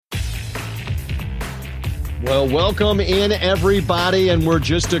Well, welcome in, everybody, and we're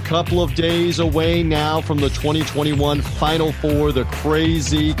just a couple of days away now from the 2021 Final Four, the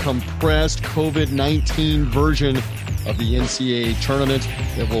crazy, compressed COVID-19 version of the NCAA tournament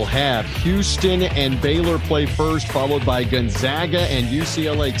that will have Houston and Baylor play first, followed by Gonzaga and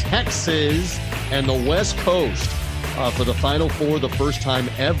UCLA, Texas, and the West Coast for the Final Four, the first time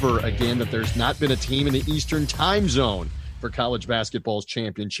ever, again, that there's not been a team in the Eastern time zone for college basketball's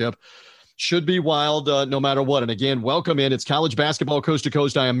championship. Should be wild no matter what. And again, welcome in. It's College Basketball Coast to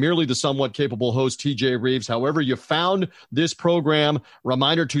Coast. I am merely the somewhat capable host, TJ Reeves. However you found this program,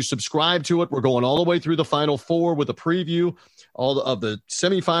 reminder to subscribe to it. We're going all the way through the Final Four with a preview all of the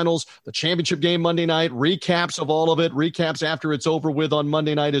semifinals, the championship game Monday night, recaps of all of it, recaps after it's over with on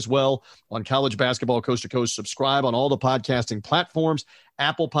Monday night as well on College Basketball Coast to Coast. Subscribe on all the podcasting platforms,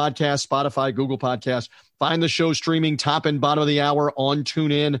 Apple Podcasts, Spotify, Google Podcasts. Find the show streaming top and bottom of the hour on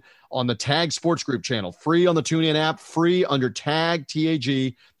TuneIn on the Tag Sports Group channel. Free on the TuneIn app, free under Tag,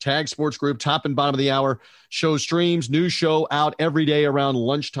 T-A-G, Tag Sports Group, top and bottom of the hour. Show streams, new show out every day around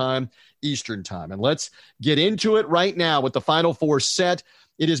lunchtime Eastern time. And let's get into it right now with the Final Four set.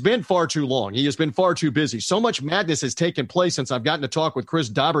 It has been far too long. He has been far too busy. So much madness has taken place since I've gotten to talk with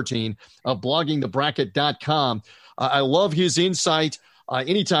Chris Daubertine of bloggingthebracket.com. I love his insight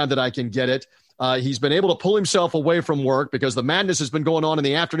anytime that I can get it. He's been able to pull himself away from work because the madness has been going on in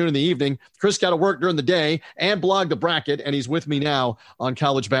the afternoon and the evening. Chris got to work during the day and blog the bracket, and he's with me now on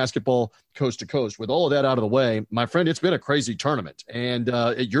College Basketball Coast to Coast. With all of that out of the way, my friend, it's been a crazy tournament. And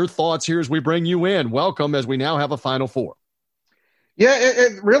your thoughts here as we bring you in. Welcome as we now have a Final Four. Yeah,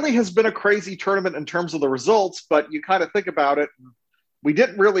 it really has been a crazy tournament in terms of the results, but you kind of think about it, we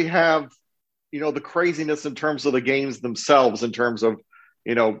didn't really have, the craziness in terms of the games themselves, in terms of,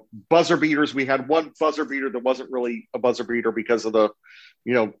 buzzer beaters. We had one buzzer beater that wasn't really a buzzer beater because of the,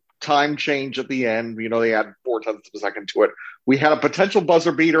 time change at the end. They added 0.4 of a second to it. We had a potential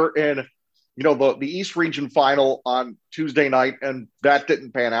buzzer beater in, the East Region Final on Tuesday night, and that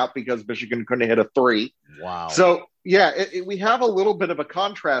didn't pan out because Michigan couldn't hit a three. Wow. So, yeah, we have a little bit of a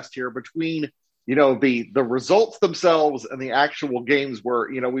contrast here between, the results themselves and the actual games where,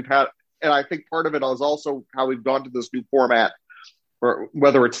 we've had, and I think part of it is also how we've gone to this new format, or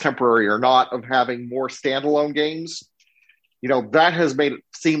whether it's temporary or not, of having more standalone games. That has made it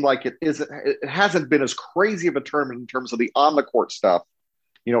seem like it hasn't been as crazy of a tournament in terms of the on-the-court stuff,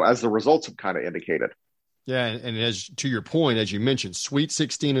 as the results have kind of indicated. Yeah, and as to your point, as you mentioned, Sweet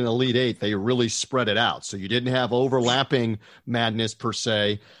 16 and Elite 8, they really spread it out. So you didn't have overlapping madness per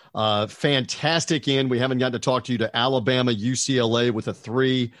se. Fantastic end. We haven't gotten to talk to you to Alabama, UCLA with a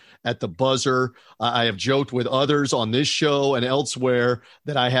 3 at the buzzer. I have joked with others on this show and elsewhere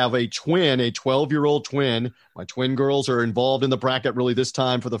that I have a twin, a 12-year-old twin. My twin girls are involved in the bracket really this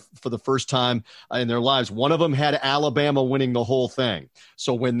time for the first time in their lives. One of them had Alabama winning the whole thing.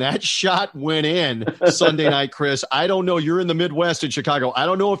 So when that shot went in Sunday night, Chris, I don't know. You're in the Midwest in Chicago. I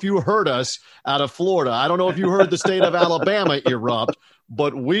don't know if you heard us out of Florida. I don't know if you heard the state of Alabama erupt,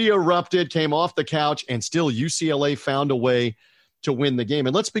 but we erupted, came off the couch, and still UCLA found a way to win the game.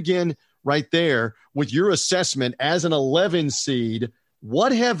 And let's begin right there with your assessment as an 11 seed.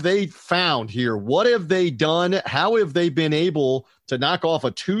 What have they found here? What have they done? How have they been able to knock off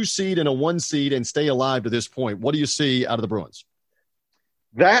a 2 seed and a 1 seed and stay alive to this point? What do you see out of the Bruins?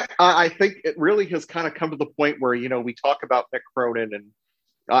 That, I think it really has kind of come to the point where, we talk about Mick Cronin and,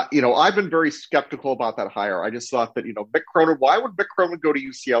 I've been very skeptical about that hire. I just thought that, Mick Cronin, why would Mick Cronin go to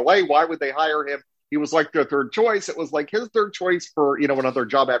UCLA? Why would they hire him? He was like their third choice. It was like his third choice for, another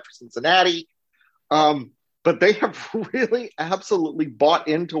job after Cincinnati. But they have really absolutely bought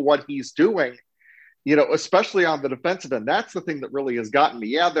into what he's doing, especially on the defensive end. That's the thing that really has gotten me.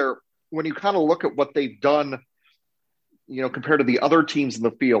 Yeah, when you kind of look at what they've done, compared to the other teams in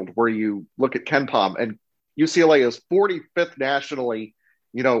the field, where you look at KenPom, and UCLA is 45th nationally,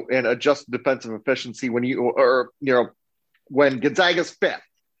 in adjusted defensive efficiency when Gonzaga's 5th.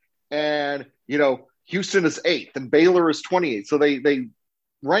 And, Houston is 8th and Baylor is 28th. So they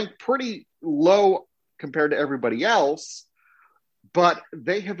rank pretty low compared to everybody else, but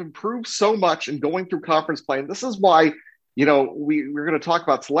they have improved so much in going through conference play. And this is why, we're going to talk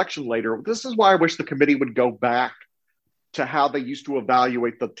about selection later. This is why I wish the committee would go back to how they used to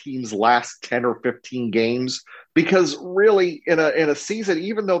evaluate the team's last 10 or 15 games, because really in a season,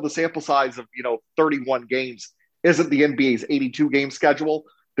 even though the sample size of, 31 games isn't the NBA's 82 game schedule,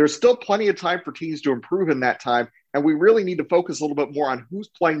 there's still plenty of time for teams to improve in that time. And we really need to focus a little bit more on who's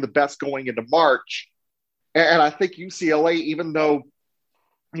playing the best going into March. And I think UCLA, even though,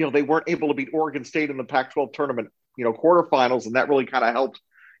 they weren't able to beat Oregon State in the Pac-12 tournament, quarterfinals, and that really kind of helped,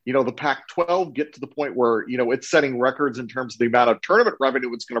 the Pac-12 get to the point where, it's setting records in terms of the amount of tournament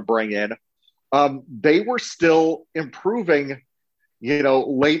revenue it's going to bring in, they were still improving,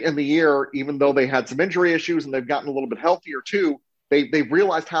 late in the year, even though they had some injury issues and they've gotten a little bit healthier too. They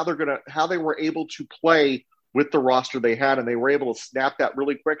realized how they were able to play with the roster they had, and they were able to snap that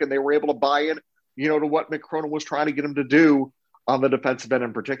really quick, and they were able to buy in, to what Mick Cronin was trying to get them to do on the defensive end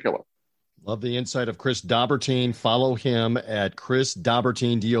in particular. Love the insight of Chris Dobbertean. Follow him at Chris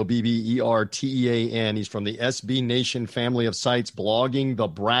Dobbertean, Dobbertean. He's from the SB Nation family of sites,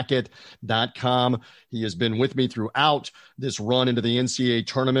 bloggingthebracket.com. He has been with me throughout this run into the NCAA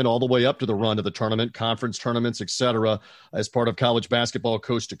tournament, all the way up to the run to the tournament, conference tournaments, etc., as part of college basketball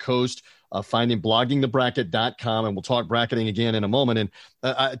coast to coast. Find him bloggingthebracket.com, and we'll talk bracketing again in a moment.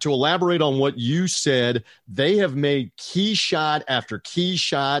 And to elaborate on what you said, they have made key shot after key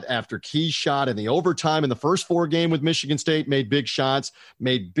shot after key shot in the overtime in the first 4 game with Michigan State, made big shots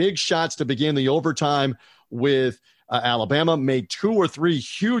to begin the overtime with Alabama, made 2 or 3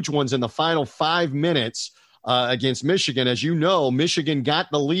 huge ones in the final 5 minutes against Michigan. As you know, Michigan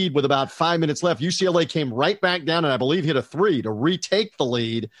got the lead with about 5 minutes left. UCLA came right back down and I believe hit a 3 to retake the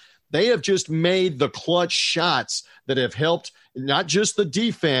lead. They have just made the clutch shots that have helped not just the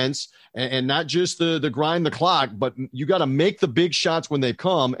defense and not just the grind the clock, but you got to make the big shots when they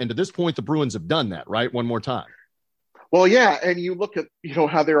come. And to this point, the Bruins have done that, right? One more time. Well, yeah. And you look at,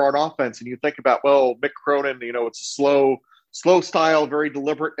 how they are on offense and you think about, well, Mick Cronin, it's a slow style, very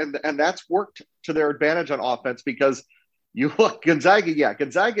deliberate. And that's worked to their advantage on offense because you look,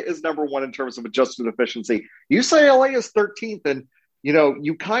 Gonzaga is number 1 in terms of adjusted efficiency. UCLA is 13th. And,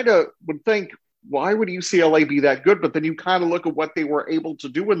 you kind of would think, why would UCLA be that good? But then you kind of look at what they were able to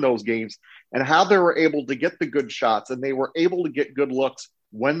do in those games and how they were able to get the good shots, and they were able to get good looks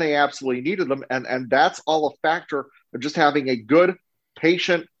when they absolutely needed them. And that's all a factor of just having a good,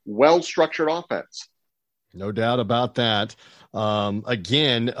 patient, well-structured offense. No doubt about that.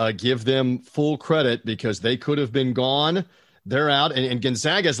 Again, give them full credit because they could have been gone. They're out. And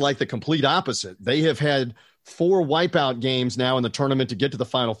Gonzaga is like the complete opposite. They have had 4 wipeout games now in the tournament to get to the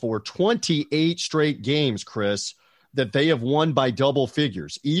Final Four, 28 straight games, Chris, that they have won by double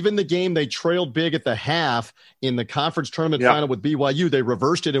figures. Even the game they trailed big at the half in the conference tournament final with BYU, they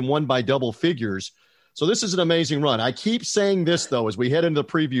reversed it and won by double figures. So this is an amazing run. I keep saying this, though, as we head into the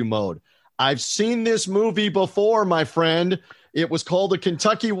preview mode. I've seen this movie before, my friend. It was called the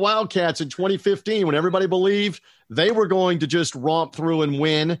Kentucky Wildcats in 2015 when everybody believed they were going to just romp through and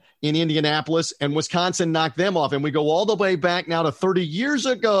win in Indianapolis, and Wisconsin knocked them off. And we go all the way back now to 30 years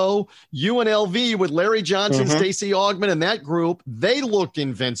ago, UNLV with Larry Johnson, Stacey Augmon, and that group, they looked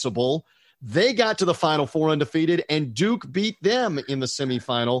invincible. They got to the Final Four undefeated, and Duke beat them in the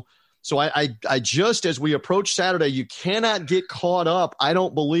semifinal. So I just, as we approach Saturday, you cannot get caught up, I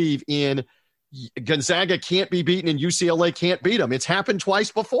don't believe, in Gonzaga can't be beaten and UCLA can't beat them. It's happened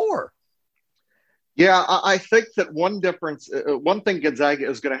twice before. Yeah, I think that one difference, one thing Gonzaga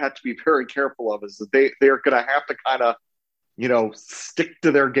is going to have to be very careful of is that they're going to have to kind of, stick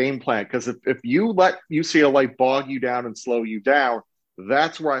to their game plan. Because if you let UCLA bog you down and slow you down,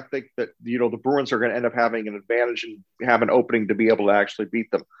 that's where I think that, the Bruins are going to end up having an advantage and have an opening to be able to actually beat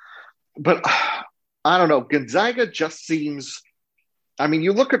them. But I don't know. Gonzaga just seems,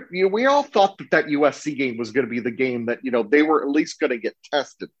 you look at, we all thought that USC game was going to be the game that, they were at least going to get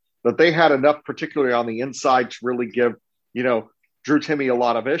tested, that they had enough, particularly on the inside, to really give, Drew Timme a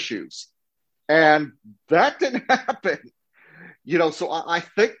lot of issues. And that didn't happen. So I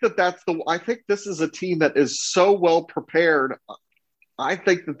think I think this is a team that is so well prepared. I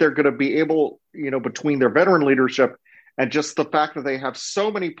think that they're going to be able, between their veteran leadership and just the fact that they have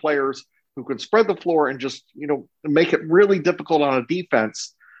so many players who can spread the floor and just, make it really difficult on a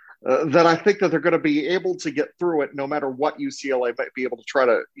defense, that I think that they're going to be able to get through it no matter what UCLA might be able to try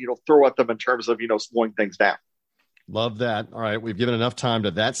to, throw at them in terms of, slowing things down. Love that. All right, we've given enough time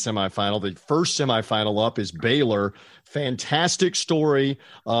to that semifinal. The first semifinal up is Baylor. Fantastic story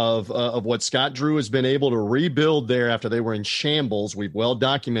of what Scott Drew has been able to rebuild there after they were in shambles. We've well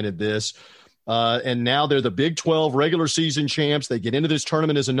documented this. And now they're the Big 12 regular season champs. They get into this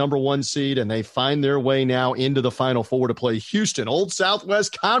tournament as a number 1 seed, and they find their way now into the Final Four to play Houston. Old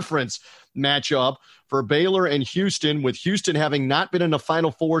Southwest Conference matchup for Baylor and Houston, with Houston having not been in a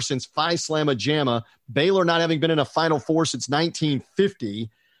Final Four since Phi Slamma Jamma, Baylor not having been in a Final Four since 1950.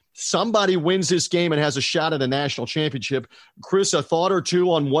 Somebody wins this game and has a shot at a national championship. Chris, a thought or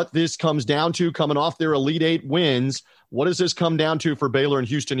two on what this comes down to coming off their Elite Eight wins. What does this come down to for Baylor and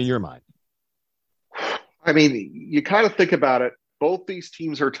Houston in your mind? You kind of think about it. Both these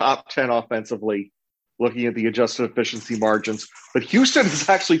teams are top 10 offensively. looking at the adjusted efficiency margins. But Houston is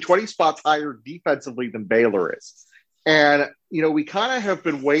actually 20 spots higher defensively than Baylor is. And, we kind of have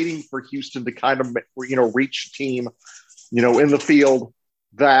been waiting for Houston to kind of, reach a team, in the field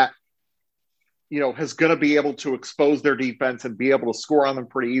that, is going to be able to expose their defense and be able to score on them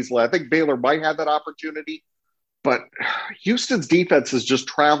pretty easily. I think Baylor might have that opportunity, but Houston's defense has just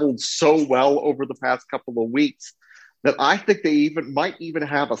traveled so well over the past couple of weeks that I think they might even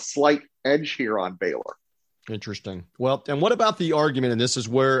have a slight edge here on Baylor. Interesting. Well, and what about the argument, and this is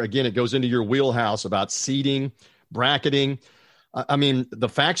where, again, it goes into your wheelhouse about seeding, bracketing. I mean, the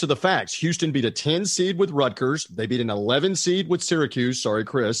facts are the facts. Houston beat a 10 seed with Rutgers. They beat an 11 seed with Syracuse. Sorry,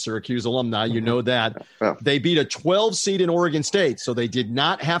 Chris, Syracuse alumni. You know that. Yeah. They beat a 12 seed in Oregon State. So they did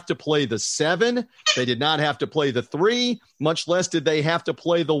not have to play the 7. They did not have to play the 3, much less did they have to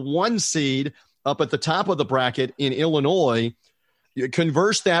play the 1 seed up at the top of the bracket in Illinois. You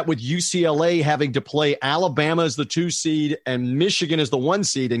converse that with UCLA having to play Alabama as the 2 seed and Michigan as the 1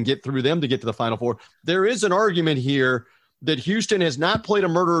 seed and get through them to get to the Final Four. There is an argument here that Houston has not played a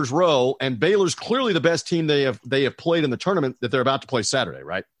murderer's row, and Baylor's clearly the best team they have played in the tournament that they're about to play Saturday,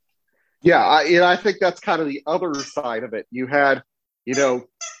 right? Yeah, I think that's kind of the other side of it. You had,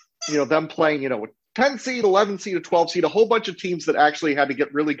 them playing, a 10 seed, 11 seed, a 12 seed, a whole bunch of teams that actually had to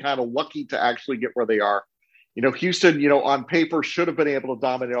get really kind of lucky to actually get where they are. Houston, on paper should have been able to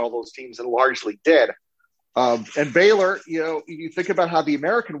dominate all those teams and largely did. And Baylor, you think about how the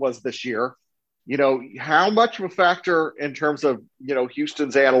American was this year. How much of a factor in terms of,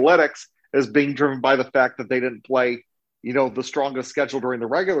 Houston's analytics is being driven by the fact that they didn't play, the strongest schedule during the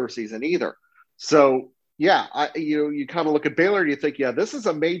regular season either. So, yeah, you kind of look at Baylor and you think, yeah, this is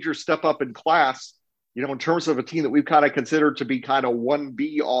a major step up in class, in terms of a team that we've kind of considered to be kind of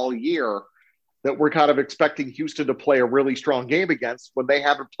 1B all year, that we're kind of expecting Houston to play a really strong game against when they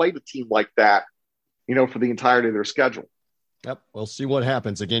haven't played a team like that, for the entirety of their schedule. Yep, we'll see what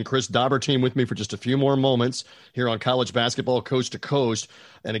happens. Again, Chris Daubertine with me for just a few more moments here on College Basketball Coast to Coast.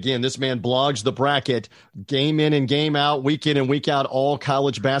 And again, this man blogs the bracket game in and game out, week in and week out, all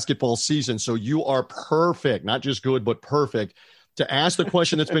college basketball season. So you are perfect, not just good, but perfect, to ask the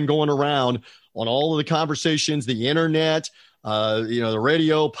question that's been going around on all of the conversations, the internet, the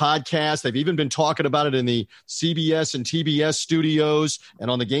radio, podcast. They've even been talking about it in the CBS and TBS studios and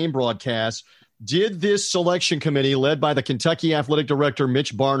on the game broadcast. Did this selection committee led by the Kentucky athletic director,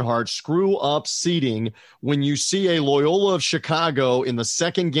 Mitch Barnhart, screw up seeding when you see a Loyola of Chicago in the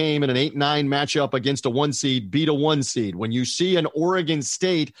second game in an 8-9 matchup against a 1 seed beat a 1 seed? When you see an Oregon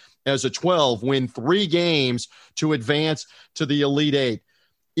State as a 12 win 3 games to advance to the Elite 8?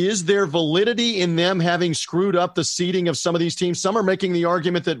 Is there validity in them having screwed up the seeding of some of these teams? Some are making the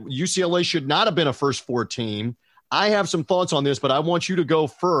argument that UCLA should not have been a first 4 team. I have some thoughts on this, but I want you to go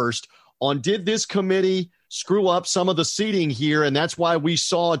first on, did this committee screw up some of the seeding here, and that's why we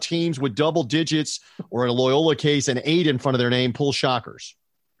saw teams with double digits, or in a Loyola case, an 8 in front of their name, pull shockers?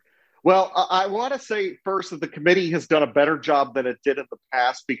 Well, I want to say first that the committee has done a better job than it did in the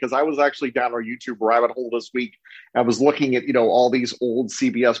past, because I was actually down our YouTube rabbit hole this week. I was looking at, all these old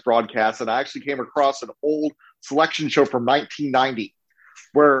CBS broadcasts, and I actually came across an old selection show from 1990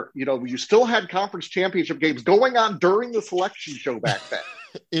 where, you still had conference championship games going on during the selection show back then.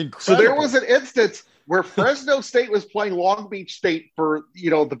 Incredible. So there was an instance where Fresno State was playing Long Beach State for,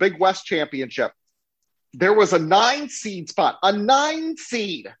 the Big West Championship. There was a 9 seed spot, a 9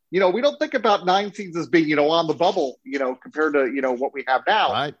 seed. We don't think about 9 seeds as being, on the bubble, compared to, what we have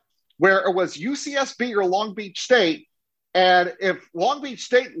now, right, where it was UCSB or Long Beach State. And if Long Beach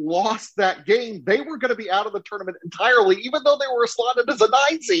State lost that game, they were going to be out of the tournament entirely, even though they were slotted as a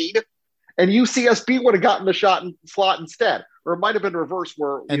 9 seed, and UCSB would have gotten the slot instead. Or it might have been reversed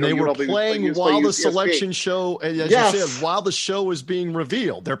where they were playing while the selection show, as you said, while the show is being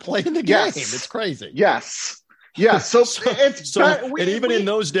revealed. They're playing the game. It's crazy. Yes. So it's in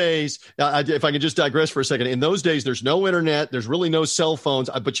those days, if I can just digress for a second, in those days, there's no internet, there's really no cell phones,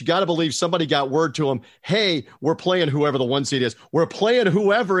 but you got to believe somebody got word to them, hey, we're playing whoever the 1 seed is. We're playing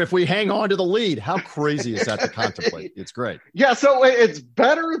whoever if we hang on to the lead. How crazy is that to contemplate? It's great. Yeah, so it's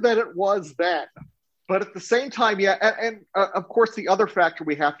better than it was then. But at the same time, and of course, the other factor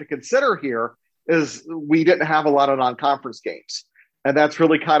we have to consider here is we didn't have a lot of non-conference games. And that's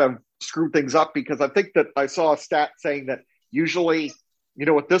really kind of screwed things up, because I think that I saw a stat saying that usually,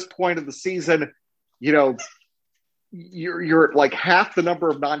 at this point of the season, you're at like half the number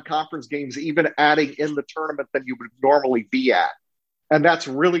of non-conference games, even adding in the tournament, than you would normally be at. And that's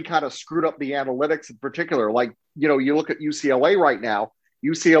really kind of screwed up the analytics in particular. Like, you look at UCLA right now,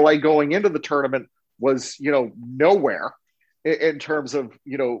 UCLA going into the tournament was, nowhere in terms of,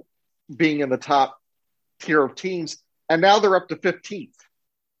 being in the top, tier of teams, and now they're up to 15th.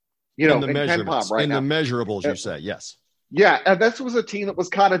 In the measurables, right now. The measurables, you say, yes. Yeah, and this was a team that was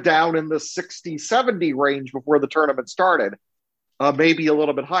kind of down in the 60, 70 range before the tournament started, maybe a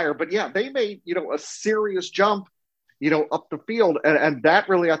little bit higher. But yeah, they made, a serious jump, up the field. And that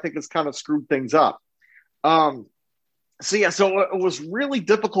really, I think, has kind of screwed things up. So it was really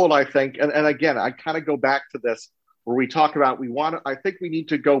difficult, I think. And again, I kind of go back to this where we talk about I think we need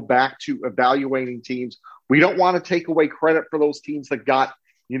to go back to evaluating teams. We don't want to take away credit for those teams that got,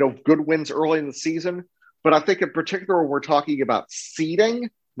 good wins early in the season. But I think in particular, when we're talking about seeding,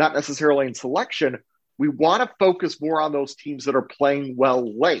 not necessarily in selection, we want to focus more on those teams that are playing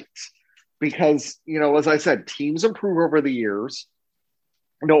well late. Because, as I said, teams improve over the years,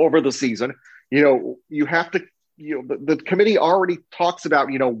 over the season. You have to, the committee already talks about,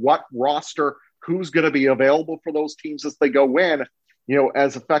 what roster, who's going to be available for those teams as they go in,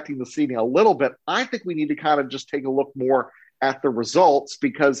 as affecting the seeding a little bit. I think we need to kind of just take a look more at the results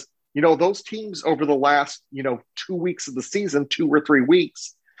because, those teams over the last, 2 weeks of the season, 2 or 3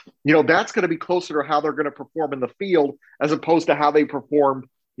 weeks, that's going to be closer to how they're going to perform in the field as opposed to how they performed,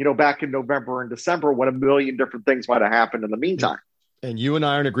 back in November and December when a million different things might have happened in the meantime. And you and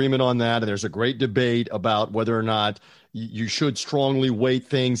I are in agreement on that. And there's a great debate about whether or not you should strongly weight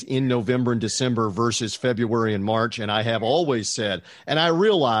things in November and December versus February and March. And I have always said, and I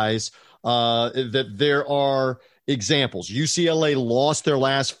realize that there are examples. UCLA lost their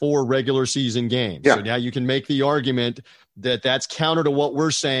last 4 regular season games. Yeah. So now you can make the argument that that's counter to what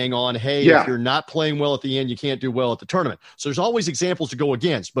we're saying on, hey, if you're not playing well at the end, you can't do well at the tournament. So there's always examples to go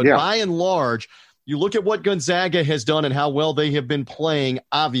against. But by and large, you look at what Gonzaga has done and how well they have been playing,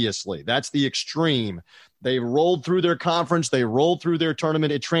 obviously. That's the extreme. They rolled through their conference. They rolled through their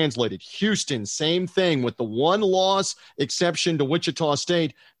tournament. It translated. Houston, same thing with the one loss exception to Wichita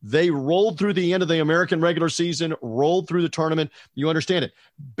State. They rolled through the end of the American regular season, rolled through the tournament. You understand it.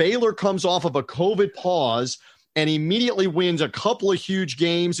 Baylor comes off of a COVID pause and immediately wins a couple of huge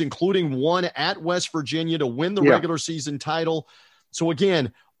games, including one at West Virginia to win the regular season title. So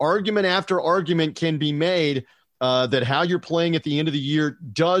again, argument after argument can be made that how you're playing at the end of the year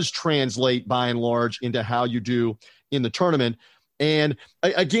does translate by and large into how you do in the tournament. And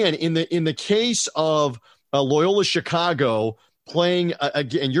again, in the case of Loyola Chicago playing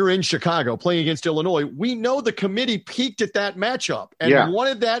again, you're in Chicago playing against Illinois. We know the committee peaked at that matchup and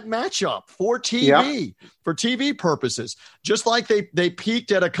wanted that matchup for TV, for TV purposes, just like they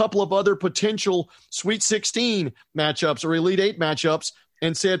peaked at a couple of other potential Sweet 16 matchups or Elite 8 matchups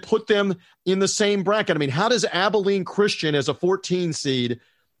and said, put them in the same bracket. I mean, how does Abilene Christian as a 14 seed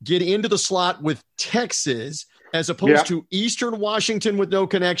get into the slot with Texas as opposed to Eastern Washington with no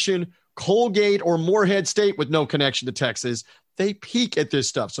connection, Colgate or Morehead State with no connection to Texas? They peak at this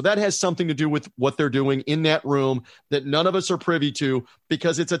stuff. So that has something to do with what they're doing in that room that none of us are privy to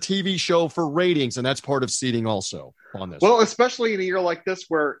because it's a TV show for ratings, and that's part of seeding also on this. Well, especially in a year like this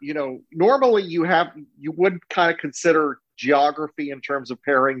where, normally you would kind of consider geography in terms of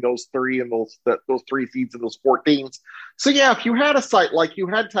pairing those 3 and those 3 seeds and those 14s. So if you had a site like you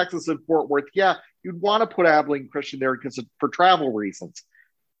had Texas and Fort Worth, you'd want to put Abilene Christian there because for travel reasons.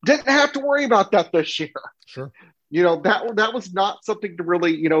 Didn't have to worry about that this year. Sure. That was not something to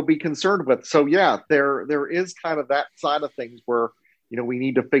really, be concerned with. So there is kind of that side of things where, we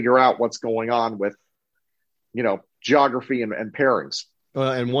need to figure out what's going on with, geography and pairings.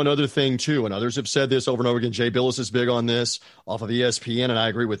 And one other thing, too, and others have said this over and over again. Jay Billis is big on this off of ESPN, and I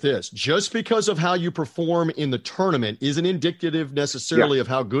agree with this. Just because of how you perform in the tournament isn't indicative necessarily of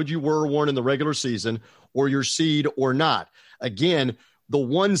how good you were or weren't in the regular season or your seed or not. Again, the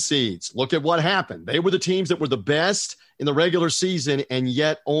 1 seeds, look at what happened. They were the teams that were the best in the regular season, and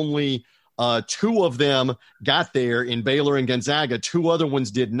yet only 2 of them got there in Baylor and Gonzaga. 2 other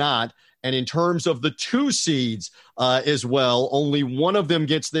ones did not. And in terms of the 2 seeds as well, only 1 of them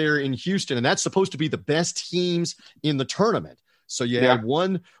gets there in Houston, and that's supposed to be the best teams in the tournament. So you had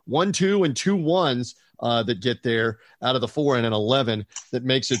 1, 2, and 2 1s that get there out of the 4 and an 11 that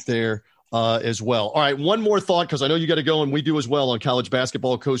makes it there as well. All right, one more thought, because I know you got to go, and we do as well on college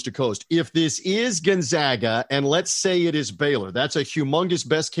basketball coast to coast. If this is Gonzaga, and let's say it is Baylor, that's a humongous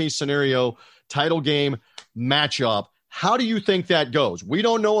best-case scenario title game matchup. How do you think that goes? We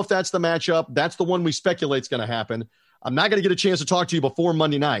don't know if that's the matchup. That's the one we speculate is going to happen. I'm not going to get a chance to talk to you before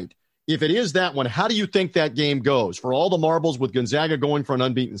Monday night. If it is that one, how do you think that game goes for all the marbles with Gonzaga going for an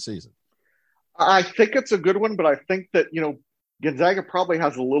unbeaten season? I think it's a good one, but I think that, Gonzaga probably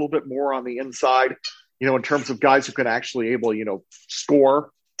has a little bit more on the inside, in terms of guys who can actually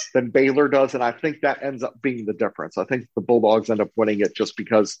score than Baylor does. And I think that ends up being the difference. I think the Bulldogs end up winning it just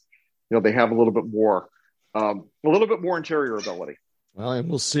because, they have a little bit more A little bit more interior ability. Well, and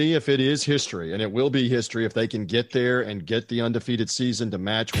we'll see if it is history, and it will be history if they can get there and get the undefeated season to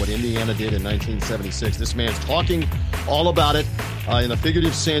match what Indiana did in 1976. This man's talking all about it in a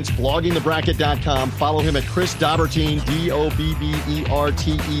figurative sense, bloggingthebracket.com. Follow him at Chris Dobbertean,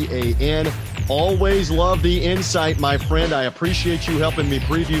 Dobbertean. Always love the insight, my friend. I appreciate you helping me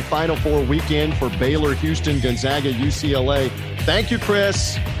preview Final Four weekend for Baylor, Houston, Gonzaga, UCLA. Thank you,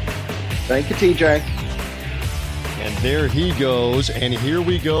 Chris. Thank you, TJ. And there he goes. And here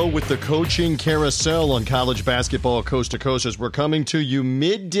we go with the coaching carousel on college basketball coast to coast as we're coming to you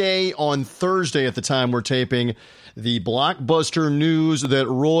midday on Thursday at the time we're taping. The blockbuster news that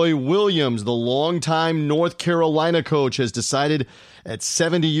Roy Williams, the longtime North Carolina coach, has decided at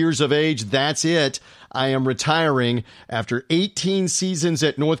 70 years of age, that's it. I am retiring after 18 seasons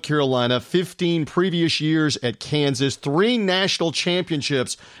at North Carolina, 15 previous years at Kansas, 3 national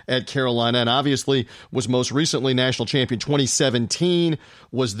championships at Carolina, and obviously was most recently national champion 2017,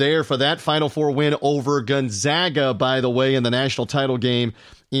 was there for that Final Four win over Gonzaga, by the way, in the national title game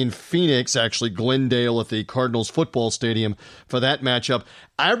in Phoenix, actually Glendale at the Cardinals football stadium for that matchup.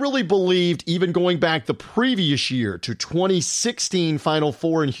 I really believed, even going back the previous year to 2016 Final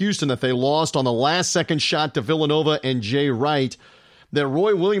Four in Houston, that they lost on the last second shot to Villanova and Jay Wright, that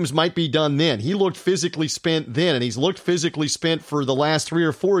Roy Williams might be done then. He looked physically spent then, and he's looked physically spent for the last 3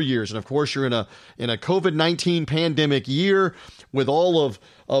 or 4 years. And of course, you're in a COVID-19 pandemic year with all of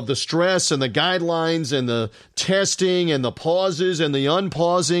the stress and the guidelines and the testing and the pauses and the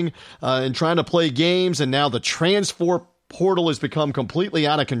unpausing and trying to play games. And now the transfer portal has become completely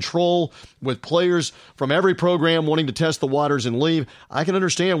out of control with players from every program wanting to test the waters and leave. I can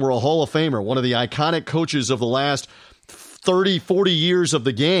understand we're a Hall of Famer, one of the iconic coaches of the last 30, 40 years of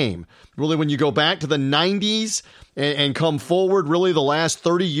the game. Really, when you go back to the 90s and come forward, really the last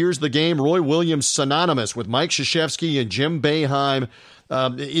 30 years of the game, Roy Williams synonymous with Mike Krzyzewski and Jim Boeheim,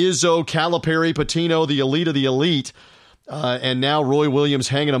 Izzo, Calipari, Pitino, the elite of the elite. And now Roy Williams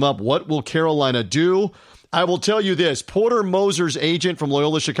hanging them up. What will Carolina do? I will tell you this, Porter Moser's agent from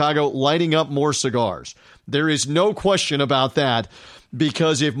Loyola Chicago lighting up more cigars. There is no question about that,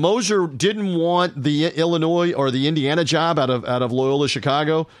 because if Moser didn't want the Illinois or the Indiana job out of Loyola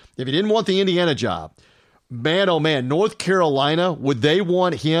Chicago, if he didn't want the Indiana job, man, oh man, North Carolina, would they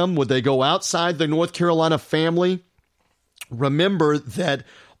want him? Would they go outside the North Carolina family? Remember that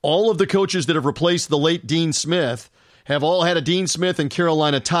all of the coaches that have replaced the late Dean Smith have all had a Dean Smith and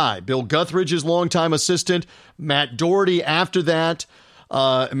Carolina tie. Bill Guthridge's longtime assistant, Matt Doherty after that.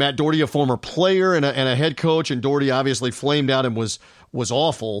 Matt Doherty, a former player and a head coach, and Doherty obviously flamed out and was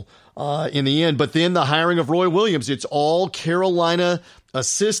awful in the end. But then the hiring of Roy Williams, it's all Carolina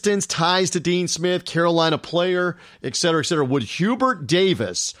assistants, ties to Dean Smith, Carolina player, et cetera, et cetera. Would Hubert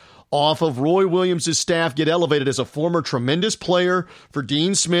Davis off of Roy Williams' staff get elevated as a former tremendous player for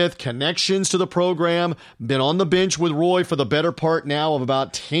Dean Smith, connections to the program, been on the bench with Roy for the better part now of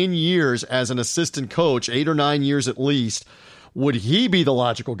about 10 years as an assistant coach, 8 or 9 years at least? Would he be the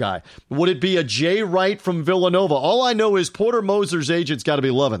logical guy? Would it be a Jay Wright from Villanova? All I know is Porter Moser's agent's got to be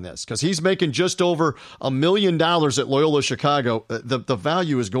loving this because he's making just over $1 million at Loyola Chicago. The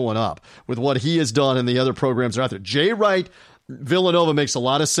value is going up with what he has done and the other programs that are out there. Jay Wright, Villanova makes a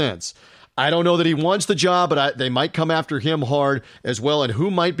lot of sense. I don't know that he wants the job, but they might come after him hard as well. And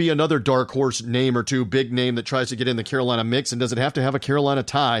who might be another dark horse name or two, big name that tries to get in the Carolina mix? And does it have to have a Carolina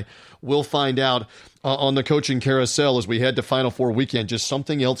tie? We'll find out on the coaching carousel as we head to Final Four weekend. Just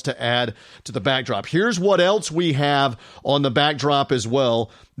something else to add to the backdrop. Here's what else we have on the backdrop as well.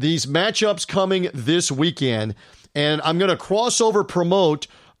 These matchups coming this weekend. And I'm going to crossover promote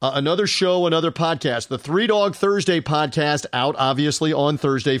another show, another podcast. The Three Dog Thursday podcast, out obviously on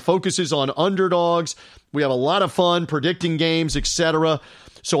Thursday, focuses on underdogs. We have a lot of fun predicting games, etc.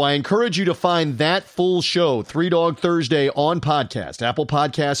 So I encourage you to find that full show, Three Dog Thursday, on podcast, Apple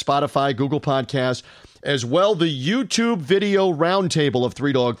Podcasts, Spotify, Google Podcasts, as well the YouTube video roundtable of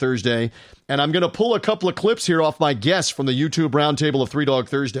Three Dog Thursday. And I'm going to pull a couple of clips here off my guests from the YouTube roundtable of Three Dog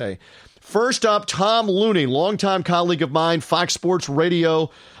Thursday. First up, Tom Looney, longtime colleague of mine, Fox Sports Radio.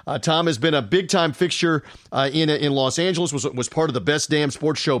 Tom has been a big-time fixture in Los Angeles, was part of the Best Damn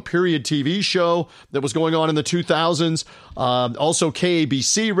Sports Show, period, TV show that was going on in the 2000s. Also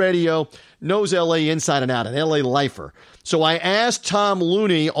KABC Radio, knows L.A. inside and out, an L.A. lifer. So I asked Tom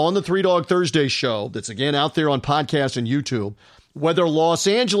Looney on the Three Dog Thursday show, that's again out there on podcast and YouTube, whether Los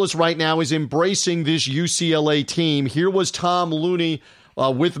Angeles right now is embracing this UCLA team. Here was Tom Looney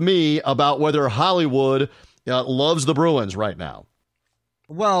with me about whether Hollywood loves the Bruins right now.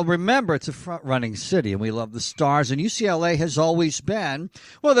 Well, remember, it's a front-running city, and we love the stars. And UCLA has always been,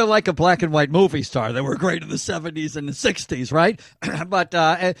 well, they're like a black and white movie star. They were great in the 70s and the 60s, right?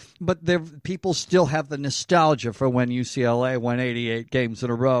 but people still have the nostalgia for when UCLA won 88 games in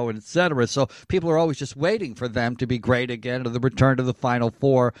a row, and et cetera. So people are always just waiting for them to be great again, or the return to the Final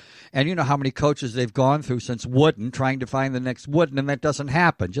Four. And you know how many coaches they've gone through since Wooden, trying to find the next Wooden, and that doesn't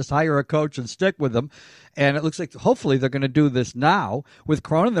happen. Just hire a coach and stick with them. And it looks like hopefully they're going to do this now with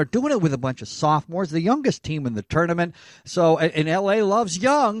Cronin. They're doing it with a bunch of sophomores, the youngest team in the tournament. So, and L.A. loves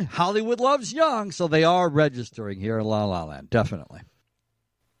young. Hollywood loves young. So they are registering here in La La Land, definitely.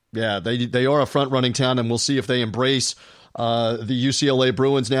 Yeah, they are a front-running town, and we'll see if they embrace the UCLA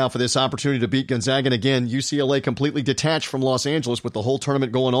Bruins now for this opportunity to beat Gonzaga. And again, UCLA completely detached from Los Angeles with the whole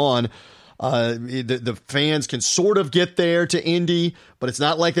tournament going on. The fans can sort of get there to Indy, but it's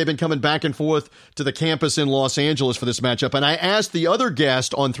not like they've been coming back and forth to the campus in Los Angeles for this matchup. And I asked the other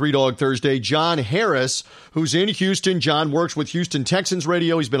guest on Three Dog Thursday, John Harris, who's in Houston. John works with Houston Texans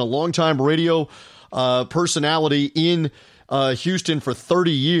Radio. He's been a longtime radio personality in Houston for 30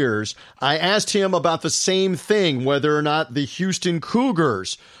 years. I asked him about the same thing, whether or not the Houston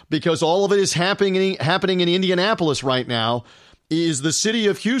Cougars, because all of it is happening in Indianapolis right now. Is the city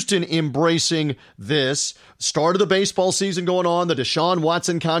of Houston embracing this? Start of the baseball season going on, the Deshaun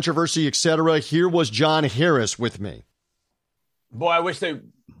Watson controversy, etc. Here was John Harris with me. Boy, I wish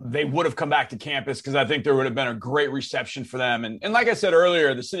they would have come back to campus, because I think there would have been a great reception for them. And like I said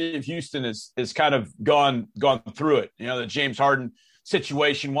earlier, the city of Houston is kind of gone through it. You know, the James Harden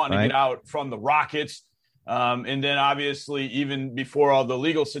situation, wanting to get out from the Rockets. And then obviously even before all the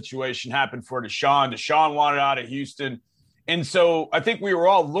legal situation happened for Deshaun wanted out of Houston. And so I think we were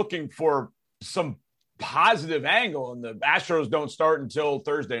all looking for some positive angle, and the Astros don't start until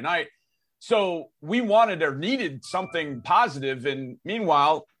Thursday night. So we wanted or needed something positive. And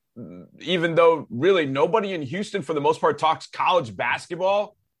meanwhile, even though really nobody in Houston for the most part talks college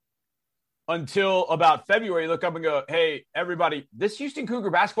basketball until about February, you look up and go, hey, everybody, this Houston Cougar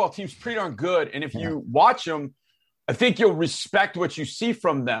basketball team's pretty darn good. And if you watch them, I think you'll respect what you see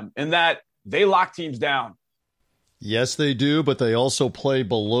from them, in that they lock teams down. Yes, they do, but they also play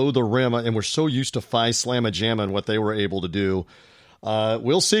below the rim, and we're so used to Phi Slamma Jamma and what they were able to do.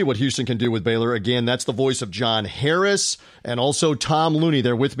 We'll see what Houston can do with Baylor. Again, that's the voice of John Harris and also Tom Looney.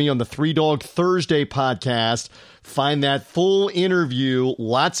 They're with me on the Three Dog Thursday podcast. Find that full interview.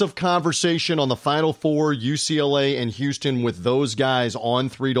 Lots of conversation on the Final Four, UCLA and Houston, with those guys on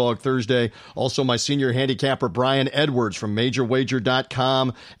Three Dog Thursday. Also, my senior handicapper, Brian Edwards from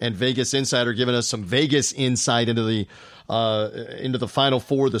MajorWager.com and Vegas Insider, giving us some Vegas insight into the Final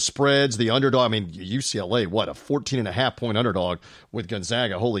Four, the spreads, the underdog. I mean, UCLA, what, a 14.5-point underdog with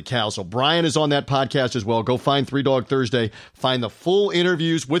Gonzaga. Holy cow. So Brian is on that podcast as well. Go find Three Dog Thursday. Find the full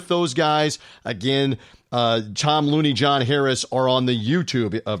interviews with those guys. Again, Tom Looney, John Harris are on the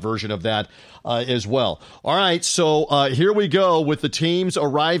YouTube version of that as well. All right, so here we go with the teams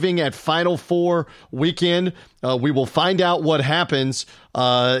arriving at Final Four weekend. We will find out what happens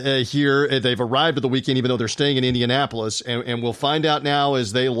here. They've arrived at the weekend, even though they're staying in Indianapolis, and we'll find out now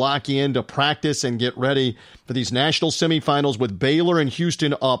as they lock in to practice and get ready for these national semifinals, with Baylor and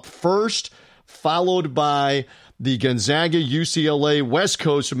Houston up first, followed by the Gonzaga-UCLA West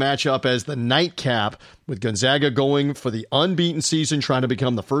Coast matchup as the nightcap, with Gonzaga going for the unbeaten season, trying to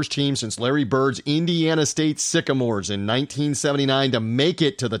become the first team since Larry Bird's Indiana State Sycamores in 1979 to make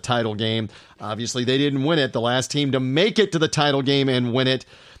it to the title game. Obviously, they didn't win it. The last team to make it to the title game and win it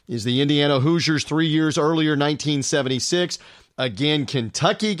is the Indiana Hoosiers 3 years earlier, 1976. Again,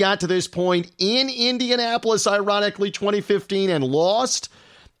 Kentucky got to this point in Indianapolis, ironically, 2015, and lost.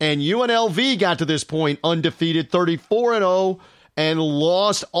 And UNLV got to this point undefeated, 34-0, and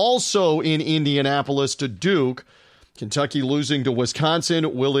lost also in Indianapolis to Duke. Kentucky losing to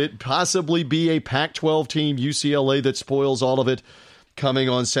Wisconsin. Will it possibly be a Pac-12 team, UCLA, that spoils all of it? Coming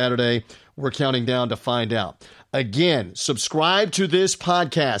on Saturday, we're counting down to find out. Again, subscribe to this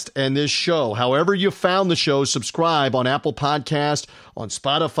podcast and this show. However you found the show, subscribe on Apple Podcast, on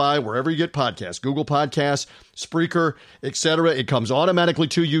Spotify, wherever you get podcasts, Google Podcasts, Spreaker, etc. It comes automatically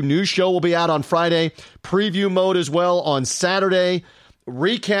to you. New show will be out on Friday. Preview mode as well on Saturday.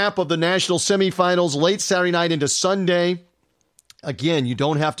 Recap of the national semifinals late Saturday night into Sunday. Again, you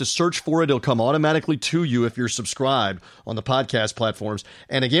don't have to search for it. It'll come automatically to you if you're subscribed on the podcast platforms.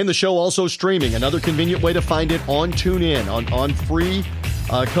 And again, the show also streaming. Another convenient way to find it on TuneIn, on free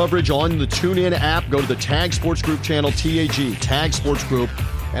coverage on the TuneIn app. Go to the Tag Sports Group channel, TAG, Tag Sports Group.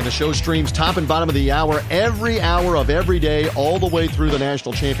 And the show streams top and bottom of the hour, every hour of every day, all the way through the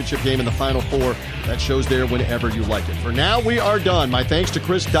national championship game and the Final Four. That show's there whenever you like it. For now, we are done. My thanks to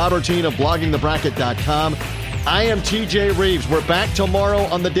Chris Daubertine of bloggingthebracket.com. I am TJ Reeves. We're back tomorrow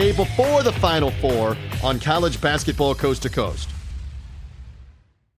on the day before the Final Four on college basketball coast to coast.